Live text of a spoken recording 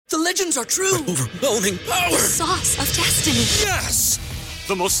The legends are true. Overwhelming power! Sauce of destiny. Yes!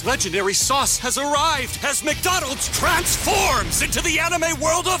 The most legendary sauce has arrived as McDonald's transforms into the anime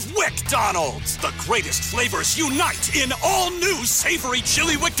world of WickDonald's. The greatest flavors unite in all new savory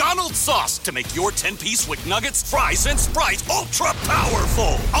chili McDonald's sauce to make your 10-piece Wick Nuggets, fries, and Sprite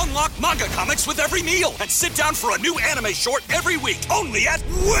ultra-powerful. Unlock manga comics with every meal and sit down for a new anime short every week only at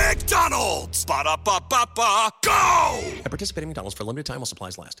WickDonald's. Ba-da-ba-ba-ba, go! At participating McDonald's for a limited time while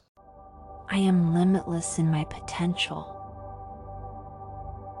supplies last. I am limitless in my potential.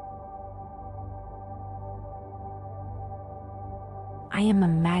 I am a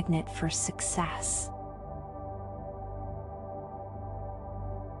magnet for success.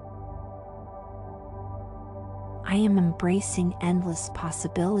 I am embracing endless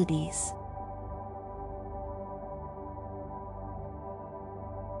possibilities.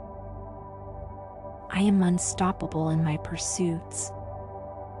 I am unstoppable in my pursuits.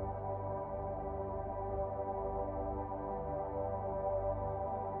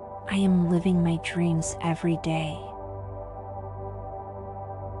 I am living my dreams every day.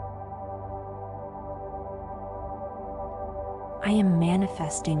 I am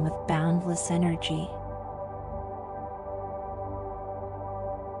manifesting with boundless energy.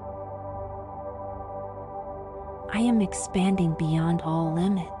 I am expanding beyond all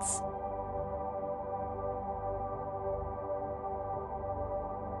limits.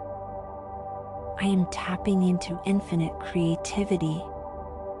 I am tapping into infinite creativity.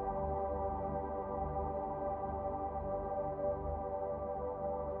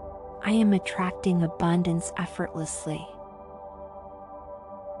 I am attracting abundance effortlessly.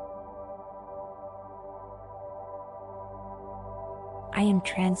 I am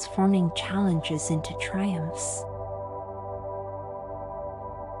transforming challenges into triumphs.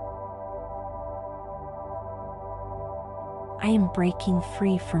 I am breaking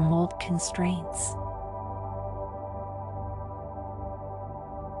free from old constraints.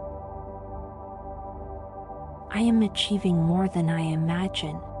 I am achieving more than I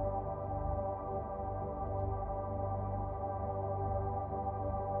imagine.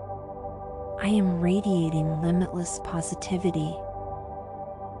 I am radiating limitless positivity.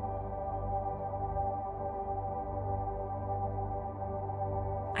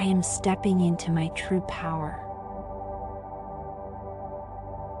 I am stepping into my true power.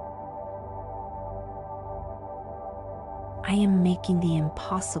 I am making the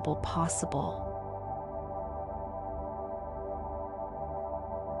impossible possible.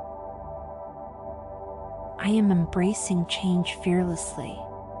 I am embracing change fearlessly.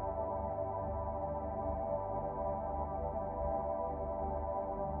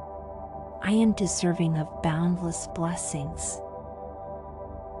 I am deserving of boundless blessings.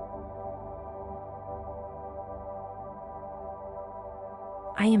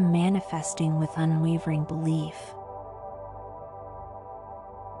 I am manifesting with unwavering belief.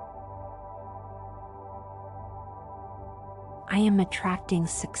 I am attracting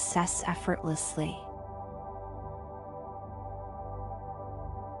success effortlessly.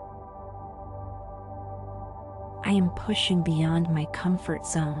 I am pushing beyond my comfort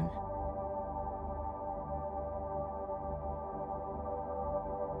zone.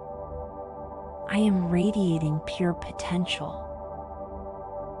 I am radiating pure potential.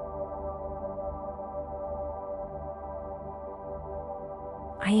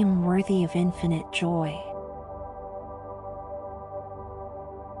 I am worthy of infinite joy.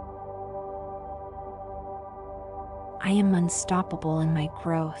 I am unstoppable in my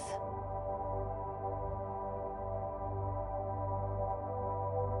growth.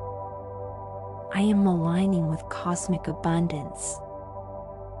 I am aligning with cosmic abundance.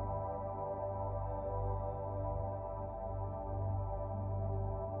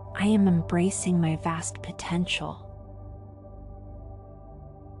 I am embracing my vast potential.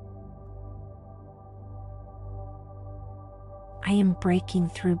 I am breaking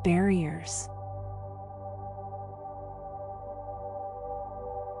through barriers.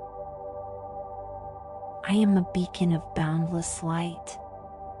 I am a beacon of boundless light.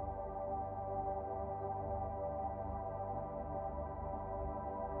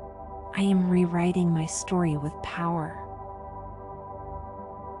 I am rewriting my story with power.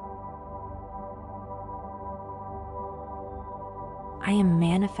 I am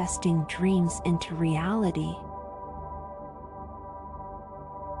manifesting dreams into reality.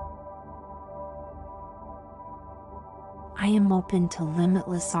 I am open to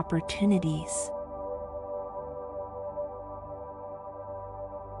limitless opportunities.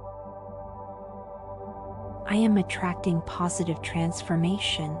 I am attracting positive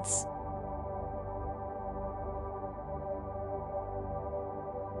transformations.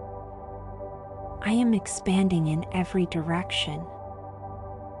 I am expanding in every direction.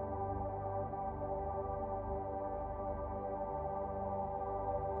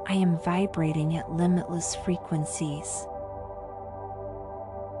 I am vibrating at limitless frequencies.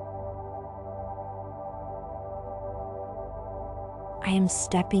 I am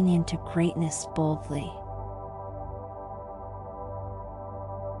stepping into greatness boldly.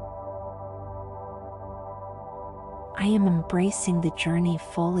 I am embracing the journey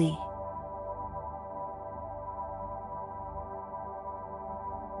fully.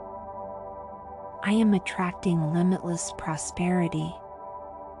 I am attracting limitless prosperity.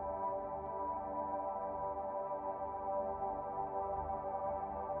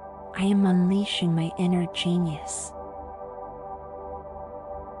 I am unleashing my inner genius.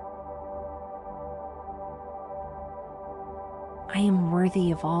 I am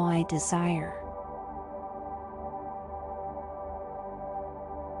worthy of all I desire.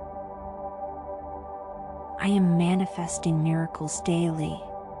 I am manifesting miracles daily.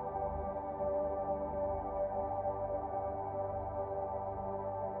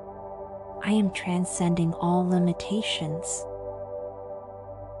 I am transcending all limitations.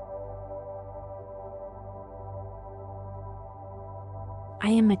 I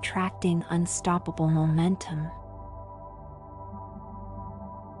am attracting unstoppable momentum.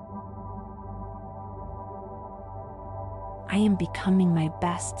 I am becoming my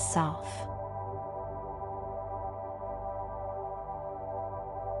best self.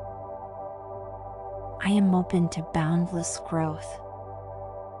 I am open to boundless growth.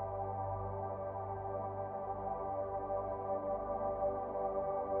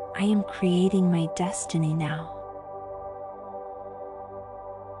 I am creating my destiny now.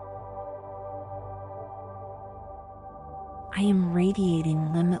 I am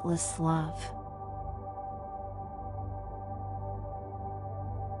radiating limitless love.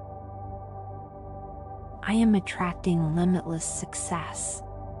 I am attracting limitless success.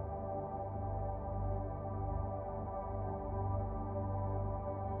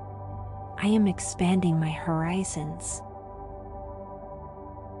 I am expanding my horizons.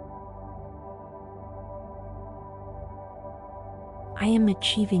 I am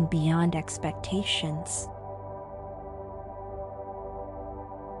achieving beyond expectations.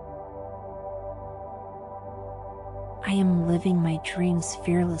 I am living my dreams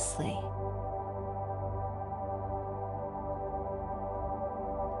fearlessly.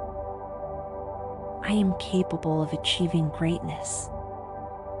 I am capable of achieving greatness.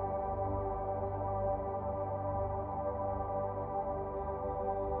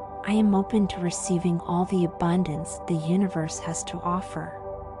 I am open to receiving all the abundance the universe has to offer.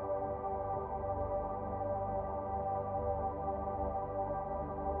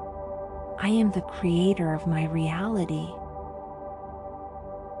 I am the creator of my reality.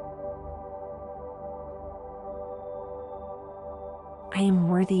 I am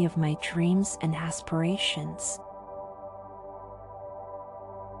worthy of my dreams and aspirations.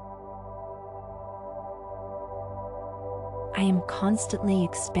 I am constantly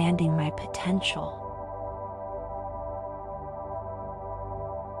expanding my potential.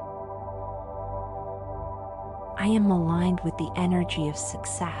 I am aligned with the energy of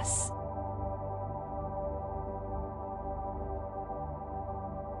success.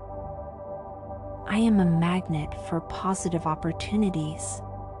 I am a magnet for positive opportunities.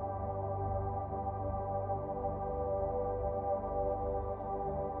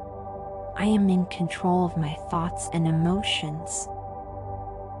 I am in control of my thoughts and emotions.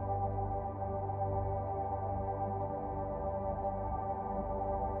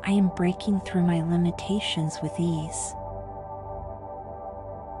 I am breaking through my limitations with ease.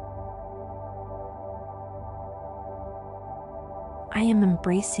 I am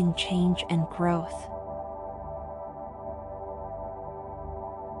embracing change and growth.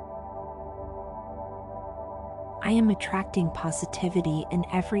 I am attracting positivity in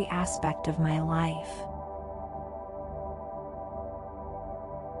every aspect of my life.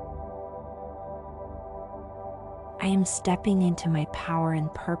 I am stepping into my power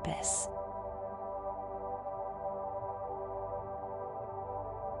and purpose.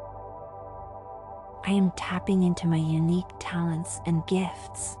 I am tapping into my unique talents and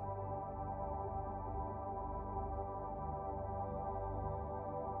gifts.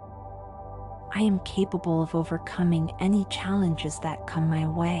 I am capable of overcoming any challenges that come my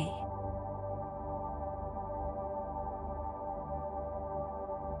way.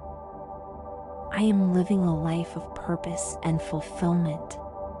 I am living a life of purpose and fulfillment.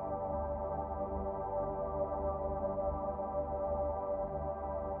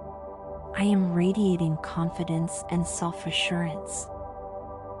 I am radiating confidence and self-assurance.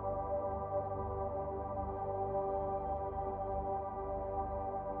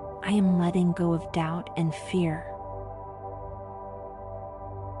 I am letting go of doubt and fear.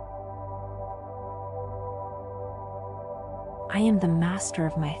 I am the master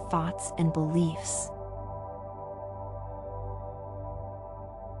of my thoughts and beliefs.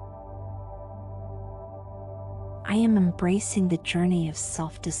 I am embracing the journey of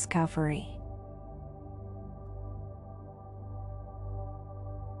self-discovery.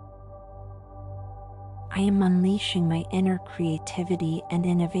 I am unleashing my inner creativity and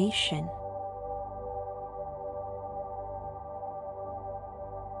innovation.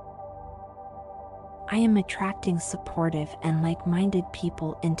 I am attracting supportive and like-minded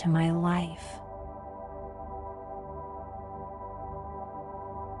people into my life.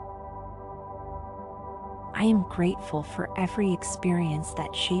 I am grateful for every experience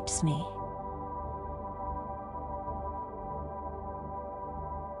that shapes me.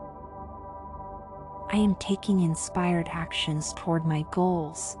 I am taking inspired actions toward my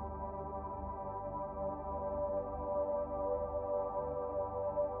goals.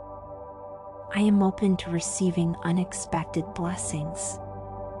 I am open to receiving unexpected blessings.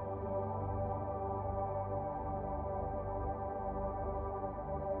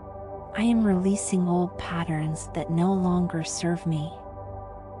 I am releasing old patterns that no longer serve me.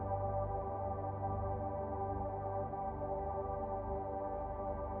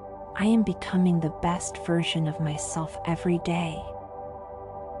 I am becoming the best version of myself every day.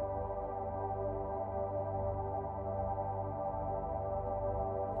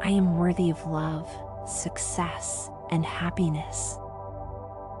 I am worthy of love, success, and happiness.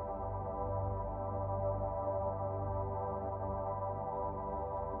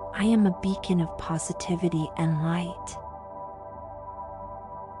 I am a beacon of positivity and light.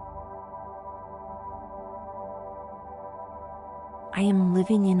 I am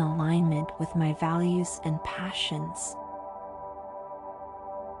living in alignment with my values and passions.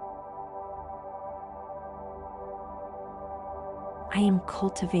 I am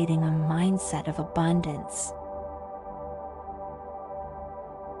cultivating a mindset of abundance.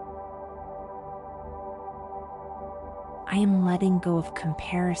 I am letting go of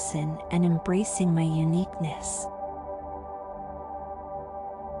comparison and embracing my uniqueness.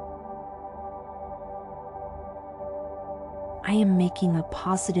 I am making a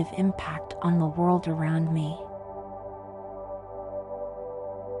positive impact on the world around me.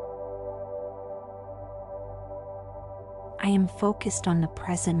 I am focused on the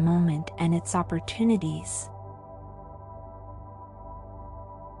present moment and its opportunities.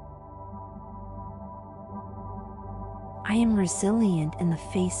 I am resilient in the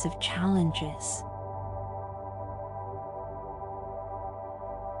face of challenges.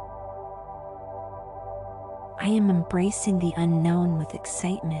 I am embracing the unknown with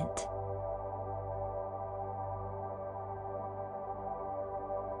excitement.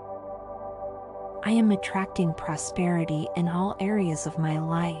 I am attracting prosperity in all areas of my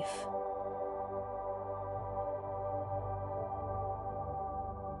life.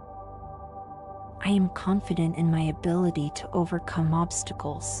 I am confident in my ability to overcome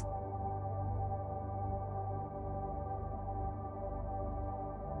obstacles.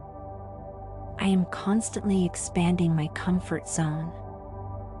 I am constantly expanding my comfort zone.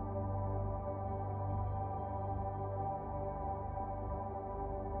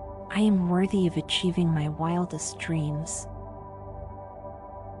 I am worthy of achieving my wildest dreams.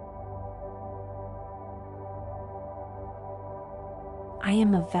 I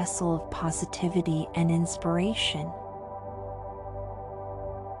am a vessel of positivity and inspiration.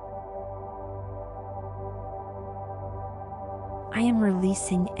 I am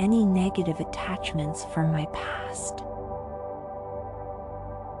releasing any negative attachments from my past.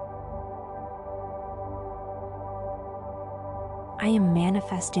 I am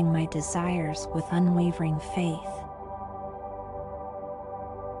manifesting my desires with unwavering faith.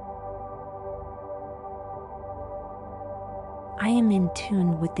 I am in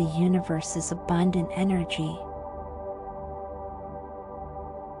tune with the universe's abundant energy.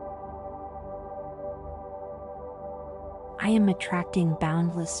 I am attracting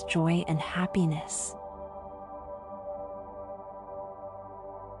boundless joy and happiness.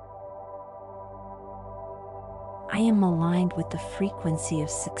 I am aligned with the frequency of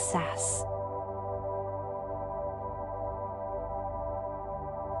success.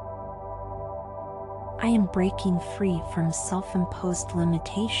 I am breaking free from self-imposed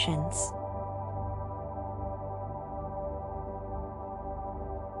limitations.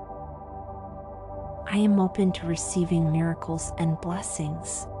 I am open to receiving miracles and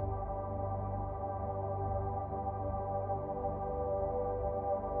blessings.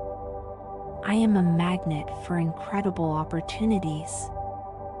 I am a magnet for incredible opportunities.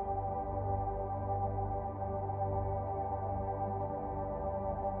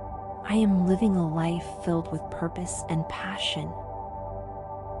 I am living a life filled with purpose and passion.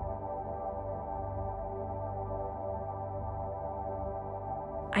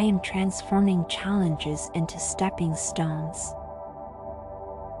 I am transforming challenges into stepping stones.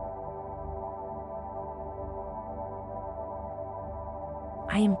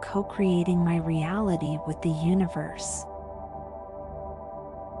 I am co-creating my reality with the universe.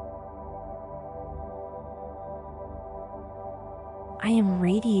 I am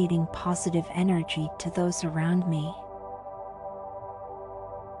radiating positive energy to those around me.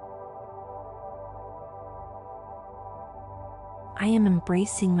 I am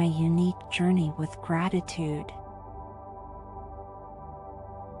embracing my unique journey with gratitude.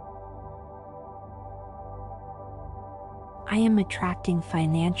 I am attracting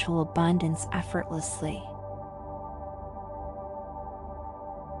financial abundance effortlessly.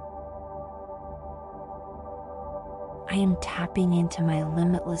 I am tapping into my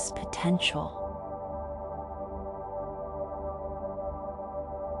limitless potential.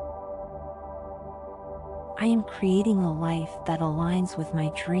 I am creating a life that aligns with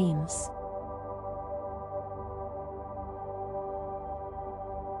my dreams.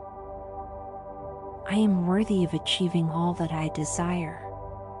 I am worthy of achieving all that I desire.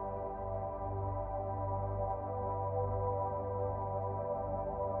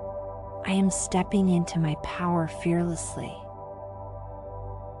 I am stepping into my power fearlessly.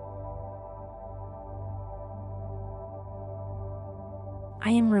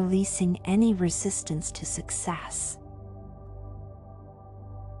 I am releasing any resistance to success.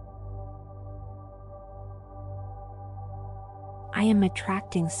 I am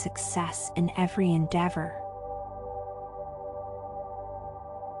attracting success in every endeavor.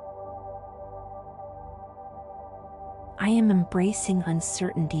 I am embracing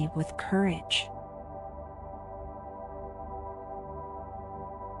uncertainty with courage.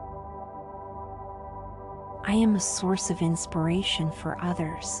 I am a source of inspiration for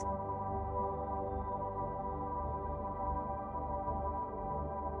others.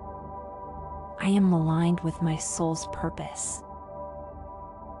 I am aligned with my soul's purpose.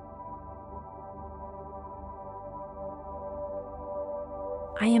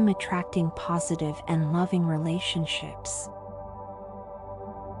 I am attracting positive and loving relationships.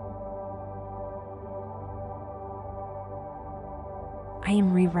 I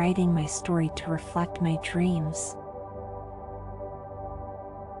am rewriting my story to reflect my dreams.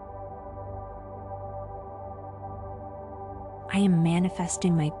 I am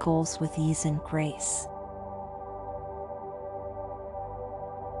manifesting my goals with ease and grace.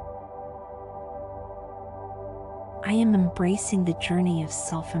 I am embracing the journey of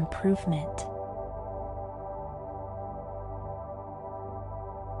self-improvement.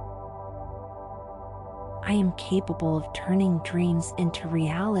 I am capable of turning dreams into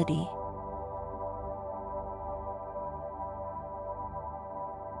reality.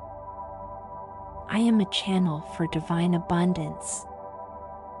 I am a channel for divine abundance.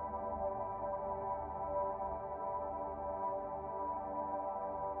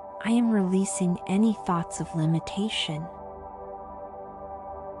 I am releasing any thoughts of limitation.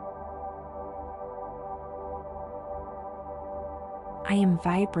 I am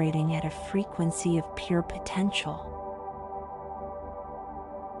vibrating at a frequency of pure potential.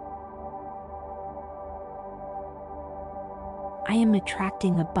 I am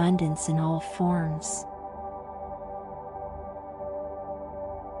attracting abundance in all forms.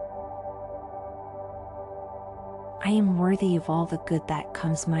 I am worthy of all the good that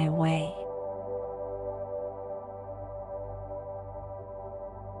comes my way.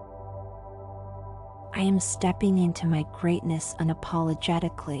 I am stepping into my greatness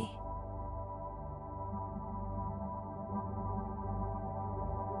unapologetically.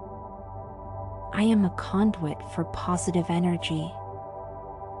 I am a conduit for positive energy.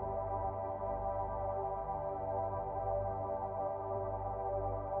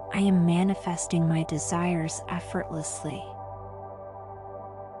 I am manifesting my desires effortlessly.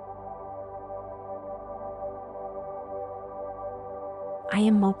 I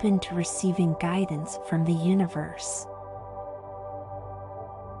am open to receiving guidance from the universe.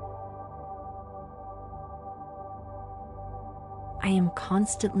 I am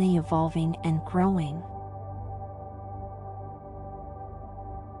constantly evolving and growing.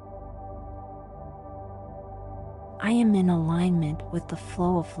 I am in alignment with the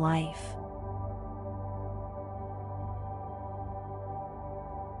flow of life.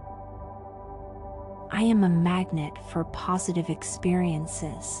 I am a magnet for positive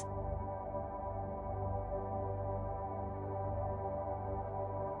experiences.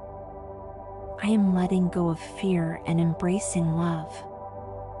 I am letting go of fear and embracing love.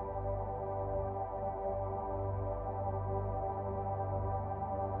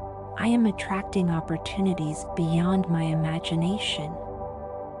 I am attracting opportunities beyond my imagination.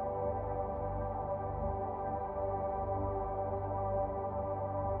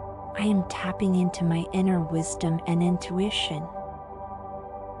 I am tapping into my inner wisdom and intuition.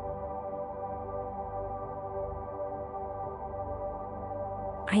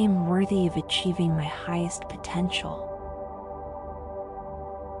 I am worthy of achieving my highest potential.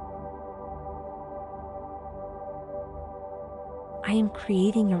 I am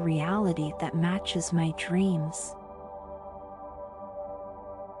creating a reality that matches my dreams.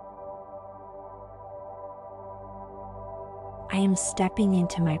 I am stepping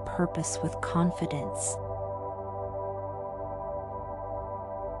into my purpose with confidence.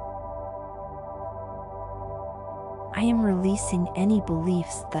 I am releasing any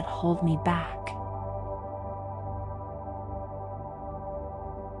beliefs that hold me back.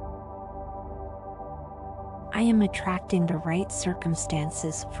 I am attracting the right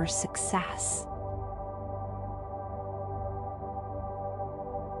circumstances for success.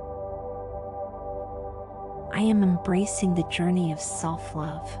 I am embracing the journey of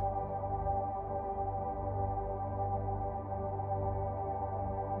self-love.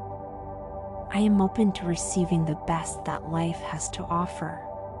 I am open to receiving the best that life has to offer.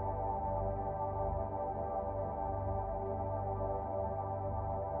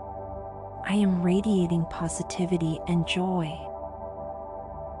 I am radiating positivity and joy.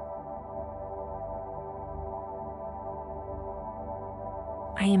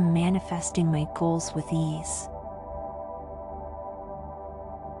 I am manifesting my goals with ease.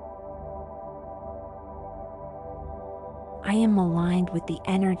 I am aligned with the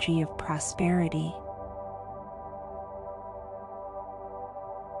energy of prosperity.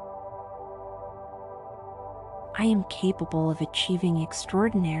 I am capable of achieving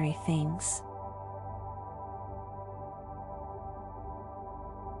extraordinary things.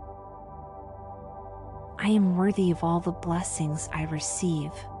 I am worthy of all the blessings I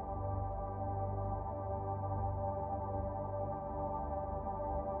receive.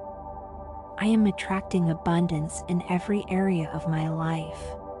 I am attracting abundance in every area of my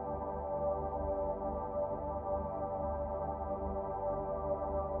life.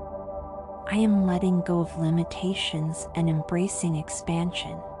 I am letting go of limitations and embracing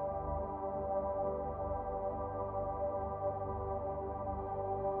expansion.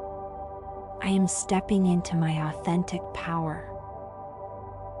 I am stepping into my authentic power.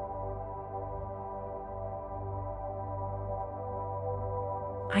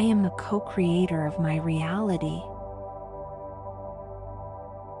 I am a co-creator of my reality.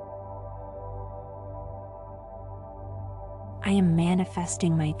 I am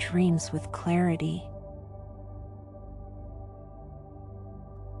manifesting my dreams with clarity.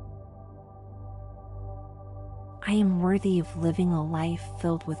 I am worthy of living a life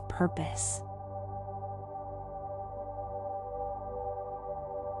filled with purpose.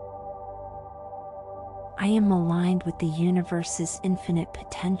 I am aligned with the universe's infinite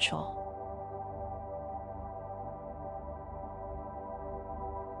potential.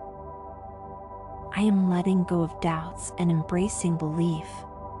 I am letting go of doubts and embracing belief.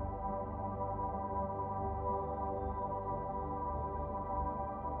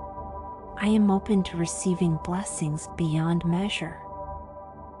 I am open to receiving blessings beyond measure.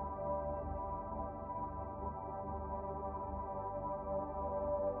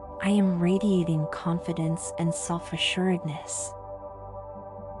 I am radiating confidence and self-assuredness.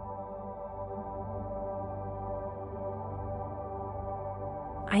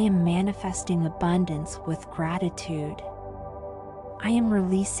 I am manifesting abundance with gratitude. I am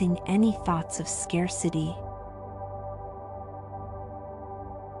releasing any thoughts of scarcity.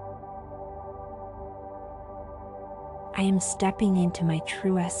 I am stepping into my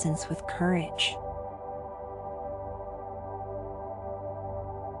true essence with courage.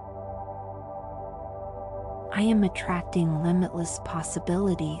 I am attracting limitless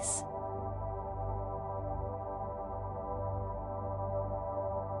possibilities.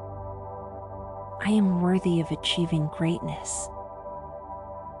 I am worthy of achieving greatness.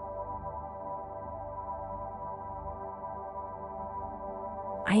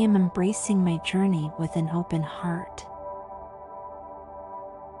 I am embracing my journey with an open heart.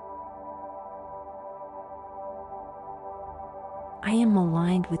 I am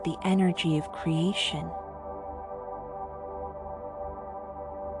aligned with the energy of creation.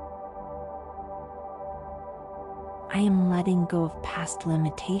 I am letting go of past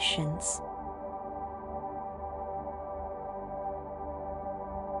limitations.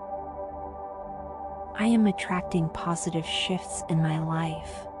 I am attracting positive shifts in my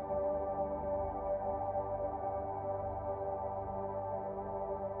life.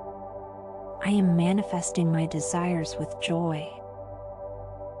 I am manifesting my desires with joy.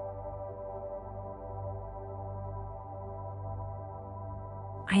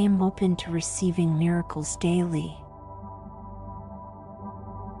 I am open to receiving miracles daily.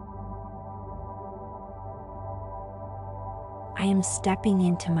 I am stepping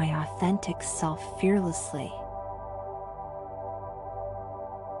into my authentic self fearlessly.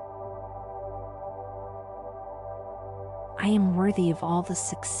 I am worthy of all the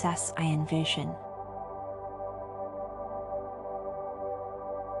success I envision.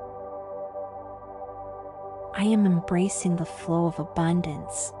 I am embracing the flow of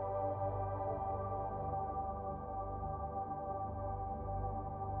abundance.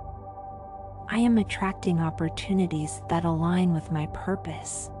 I am attracting opportunities that align with my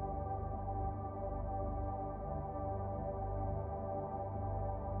purpose.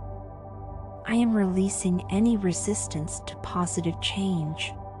 I am releasing any resistance to positive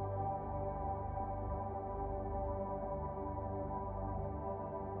change.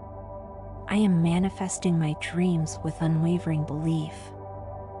 I am manifesting my dreams with unwavering belief.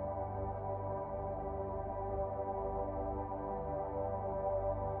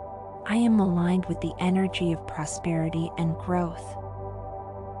 I am aligned with the energy of prosperity and growth.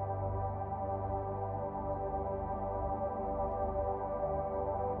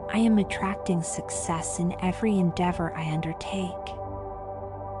 I am attracting success in every endeavor I undertake.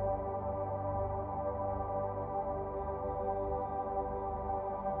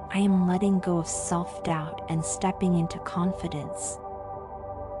 I am letting go of self-doubt and stepping into confidence.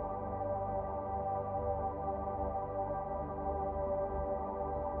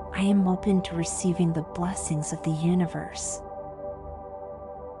 I am open to receiving the blessings of the universe.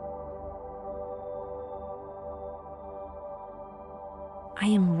 I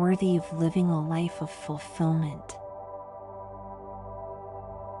am worthy of living a life of fulfillment.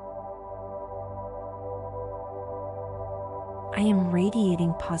 I am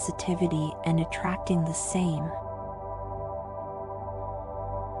radiating positivity and attracting the same.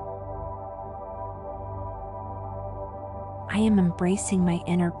 I am embracing my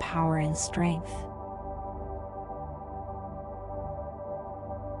inner power and strength.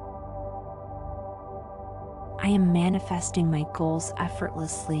 I am manifesting my goals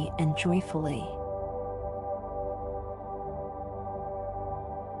effortlessly and joyfully.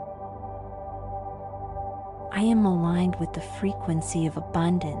 I am aligned with the frequency of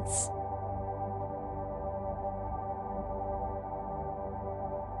abundance.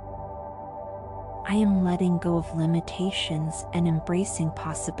 I am letting go of limitations and embracing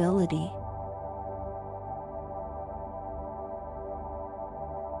possibility.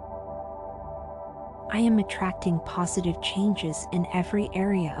 I am attracting positive changes in every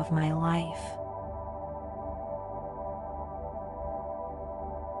area of my life.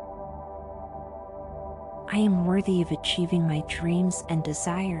 I am worthy of achieving my dreams and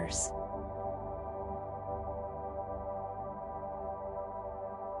desires.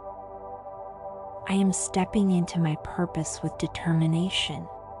 I am stepping into my purpose with determination.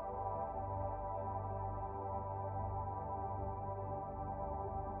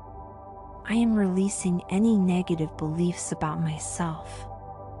 I am releasing any negative beliefs about myself.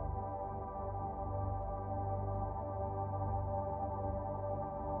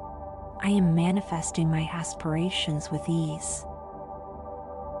 I am manifesting my aspirations with ease.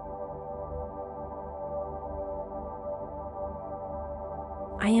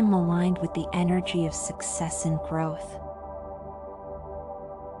 I am aligned with the energy of success and growth.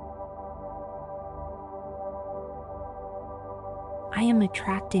 I am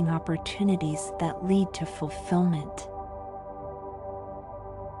attracting opportunities that lead to fulfillment.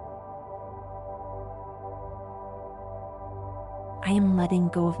 I am letting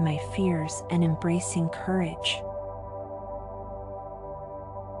go of my fears and embracing courage.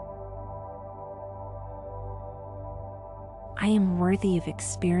 I am worthy of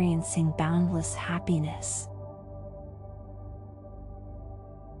experiencing boundless happiness.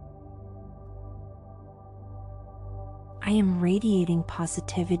 I am radiating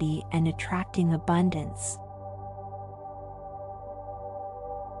positivity and attracting abundance.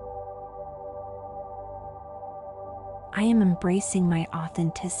 I am embracing my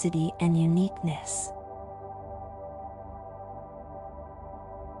authenticity and uniqueness.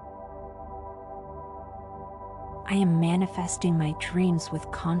 I am manifesting my dreams with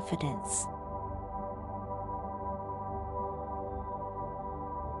confidence.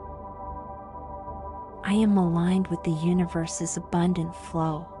 I am aligned with the universe's abundant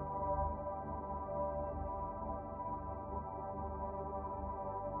flow.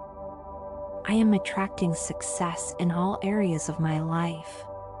 I am attracting success in all areas of my life.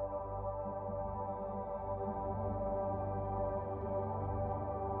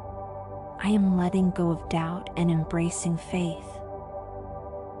 am letting go of doubt and embracing faith.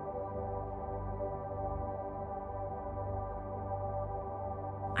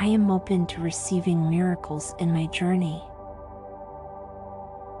 I am open to receiving miracles in my journey.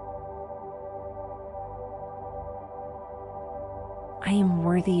 I am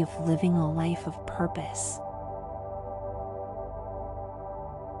worthy of living a life of purpose.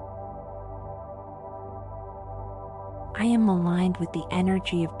 I am aligned with the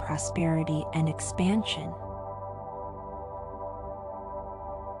energy of prosperity and expansion.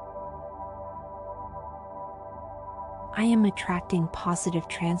 I am attracting positive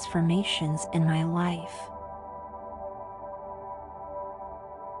transformations in my life.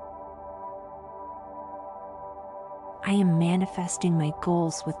 I am manifesting my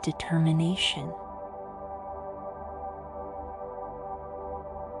goals with determination.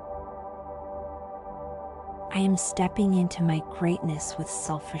 I am stepping into my greatness with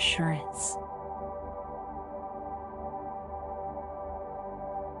self-assurance.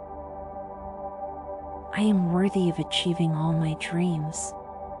 I am worthy of achieving all my dreams.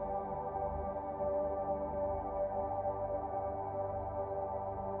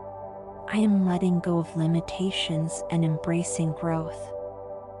 I am letting go of limitations and embracing growth.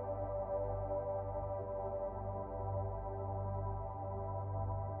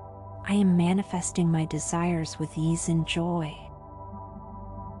 I am manifesting my desires with ease and joy.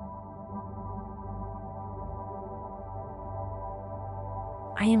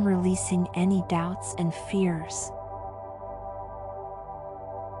 I am releasing any doubts and fears.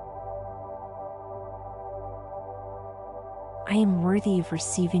 I am worthy of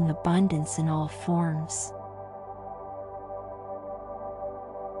receiving abundance in all forms.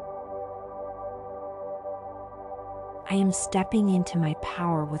 I am stepping into my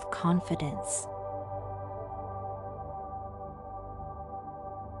power with confidence.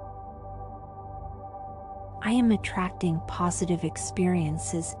 I am attracting positive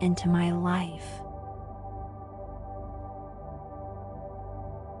experiences into my life.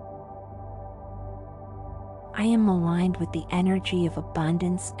 I am aligned with the energy of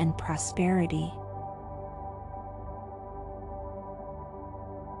abundance and prosperity.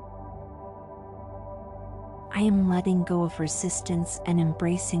 I am letting go of resistance and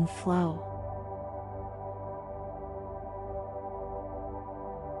embracing flow.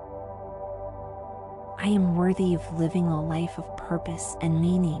 I am worthy of living a life of purpose and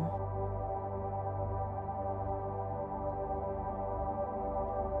meaning.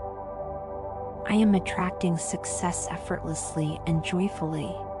 I am attracting success effortlessly and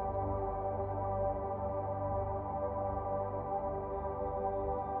joyfully.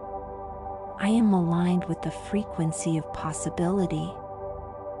 I am aligned with the frequency of possibility.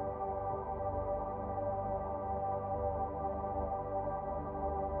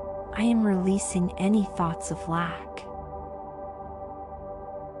 I am releasing any thoughts of lack.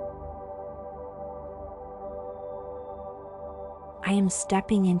 I am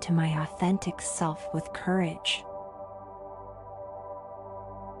stepping into my authentic self with courage.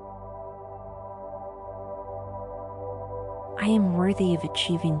 I am worthy of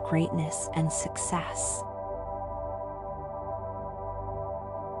achieving greatness and success.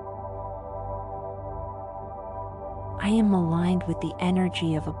 I am aligned with the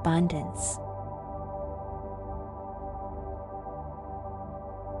energy of abundance.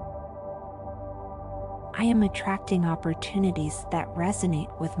 I am attracting opportunities that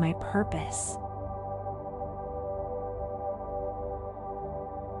resonate with my purpose.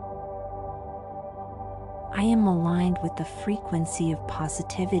 I am aligned with the frequency of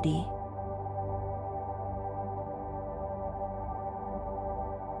positivity.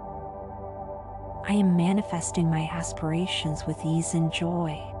 I am manifesting my aspirations with ease and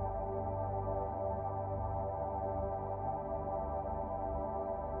joy.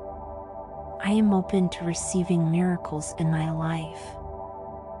 I am open to receiving miracles in my life.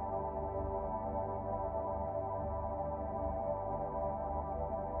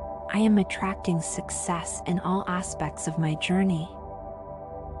 I am attracting success in all aspects of my journey.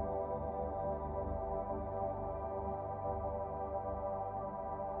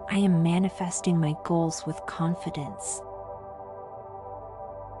 I am manifesting my goals with confidence.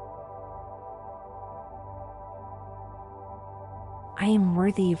 I am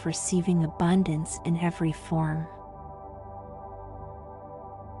worthy of receiving abundance in every form.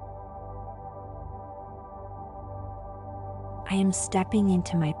 I am stepping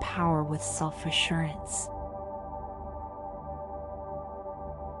into my power with self-assurance.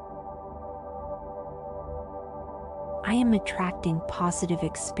 I am attracting positive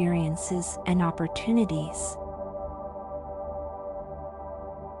experiences and opportunities.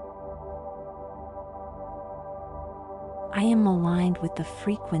 I am aligned with the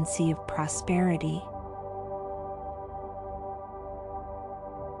frequency of prosperity.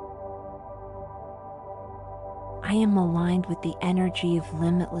 I am aligned with the energy of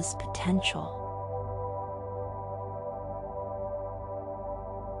limitless potential.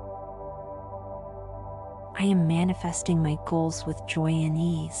 I am manifesting my goals with joy and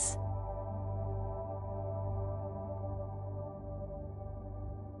ease.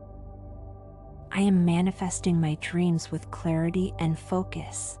 I am manifesting my dreams with clarity and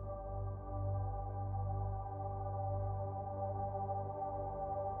focus.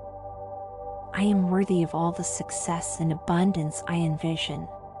 I am worthy of all the success and abundance I envision.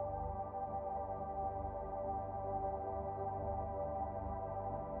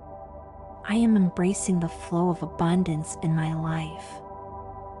 I am embracing the flow of abundance in my life.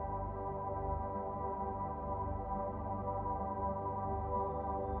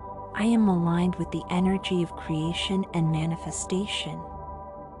 I am aligned with the energy of creation and manifestation.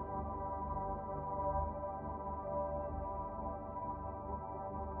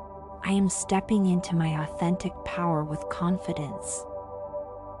 I am stepping into my authentic power with confidence.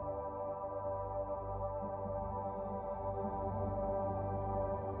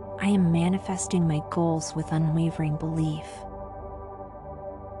 I am manifesting my goals with unwavering belief.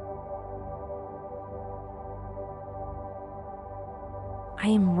 I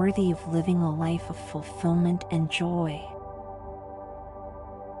am worthy of living a life of fulfillment and joy.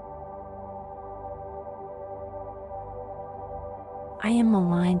 I am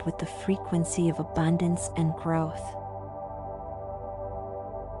aligned with the frequency of abundance and growth.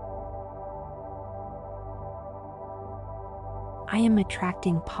 I am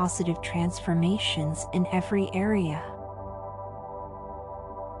attracting positive transformations in every area.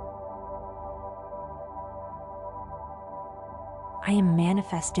 I am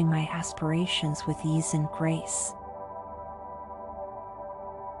manifesting my aspirations with ease and grace.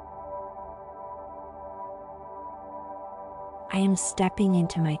 I am stepping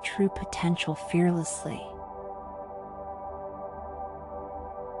into my true potential fearlessly.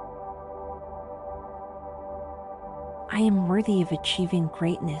 I am worthy of achieving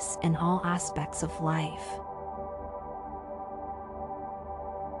greatness in all aspects of life.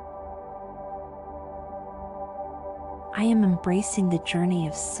 I am embracing the journey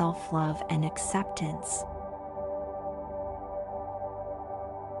of self-love and acceptance.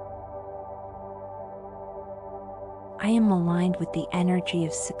 I am aligned with the energy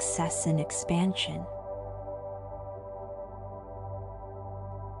of success and expansion.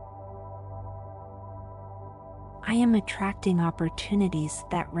 I am attracting opportunities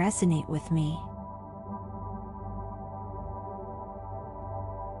that resonate with me.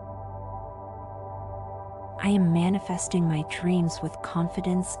 I am manifesting my dreams with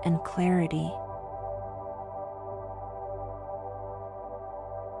confidence and clarity.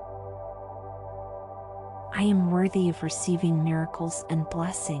 I am worthy of receiving miracles and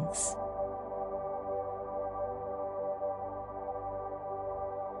blessings.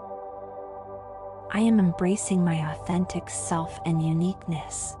 I am embracing my authentic self and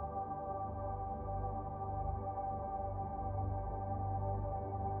uniqueness.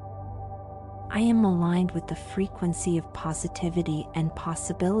 I am aligned with the frequency of positivity and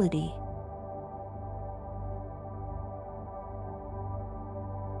possibility.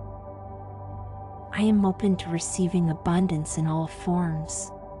 I am open to receiving abundance in all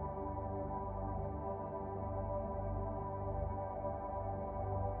forms.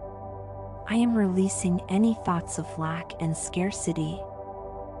 I am releasing any thoughts of lack and scarcity.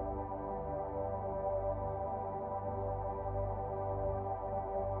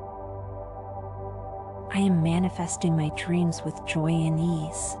 I am manifesting my dreams with joy and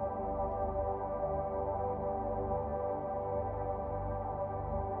ease.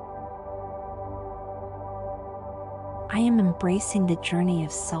 I am embracing the journey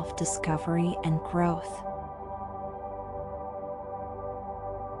of self-discovery and growth.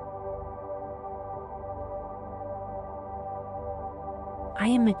 I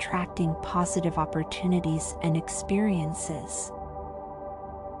am attracting positive opportunities and experiences.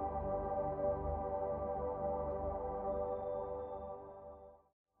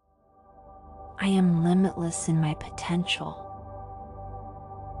 I am limitless in my potential.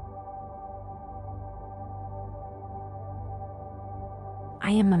 I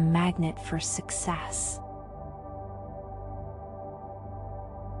am a magnet for success.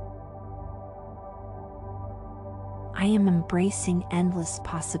 I am embracing endless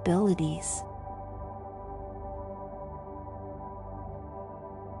possibilities.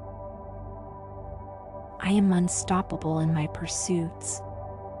 I am unstoppable in my pursuits.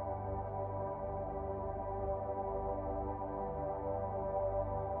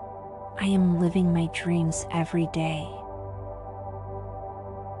 I am living my dreams every day.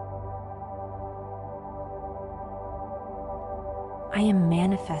 I am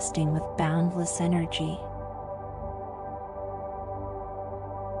manifesting with boundless energy.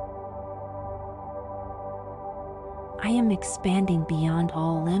 I am expanding beyond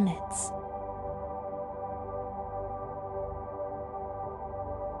all limits.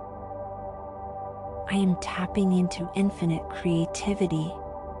 I am tapping into infinite creativity.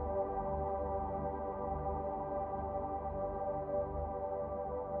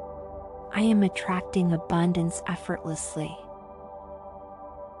 I am attracting abundance effortlessly.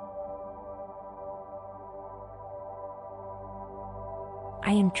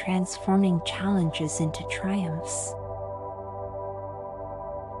 I am transforming challenges into triumphs.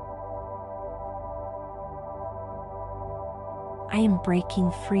 I am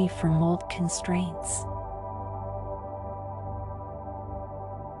breaking free from old constraints.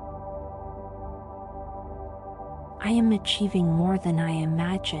 I am achieving more than I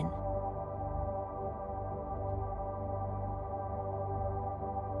imagine.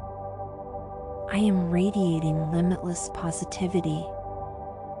 I am radiating limitless positivity.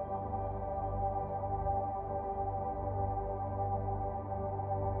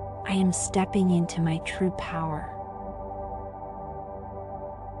 I am stepping into my true power.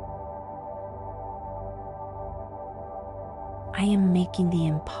 I am making the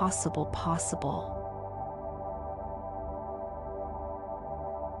impossible possible.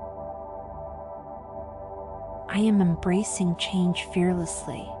 I am embracing change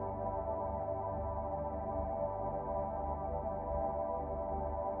fearlessly.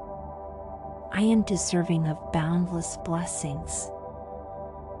 I am deserving of boundless blessings.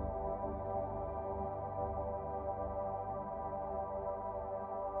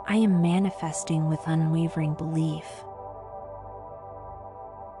 I am manifesting with unwavering belief.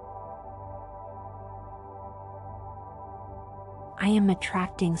 I am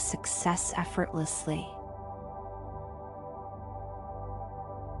attracting success effortlessly.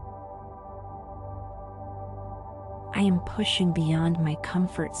 I am pushing beyond my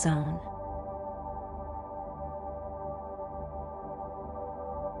comfort zone.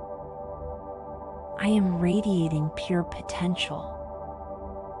 I am radiating pure potential.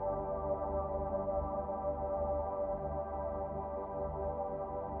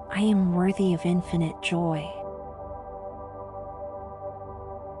 I am worthy of infinite joy.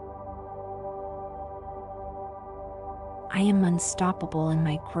 I am unstoppable in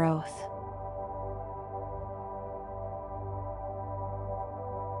my growth.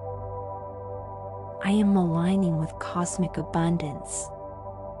 I am aligning with cosmic abundance.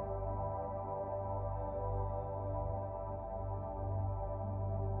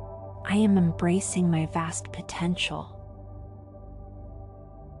 I am embracing my vast potential.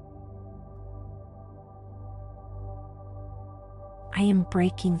 I am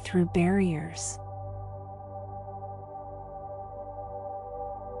breaking through barriers.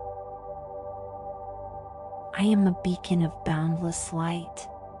 I am a beacon of boundless light.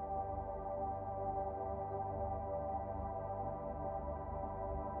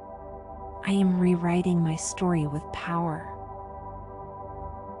 I am rewriting my story with power.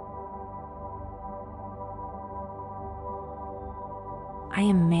 I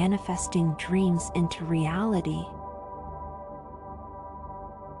am manifesting dreams into reality.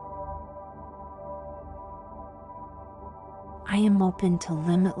 I am open to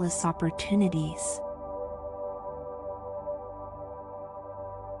limitless opportunities.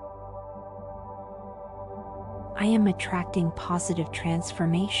 I am attracting positive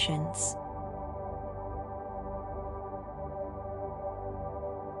transformations.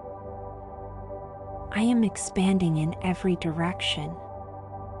 I am expanding in every direction.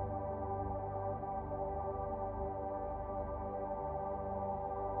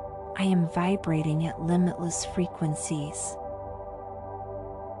 I am vibrating at limitless frequencies.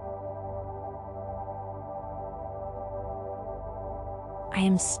 I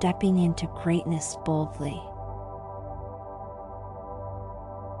am stepping into greatness boldly.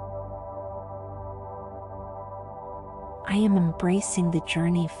 I am embracing the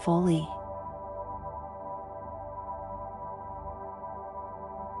journey fully.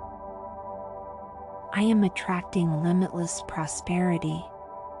 I am attracting limitless prosperity.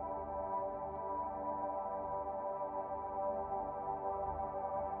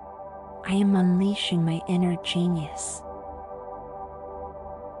 I am unleashing my inner genius.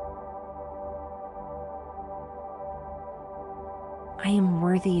 I am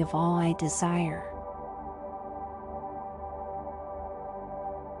worthy of all I desire.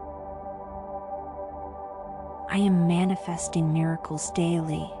 I am manifesting miracles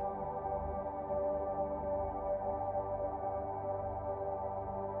daily.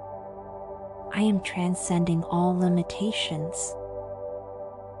 I am transcending all limitations.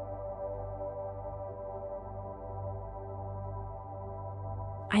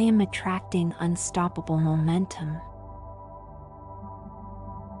 I am attracting unstoppable momentum.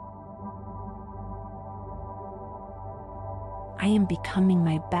 I am becoming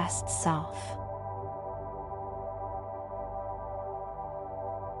my best self.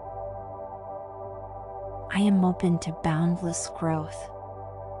 I am open to boundless growth.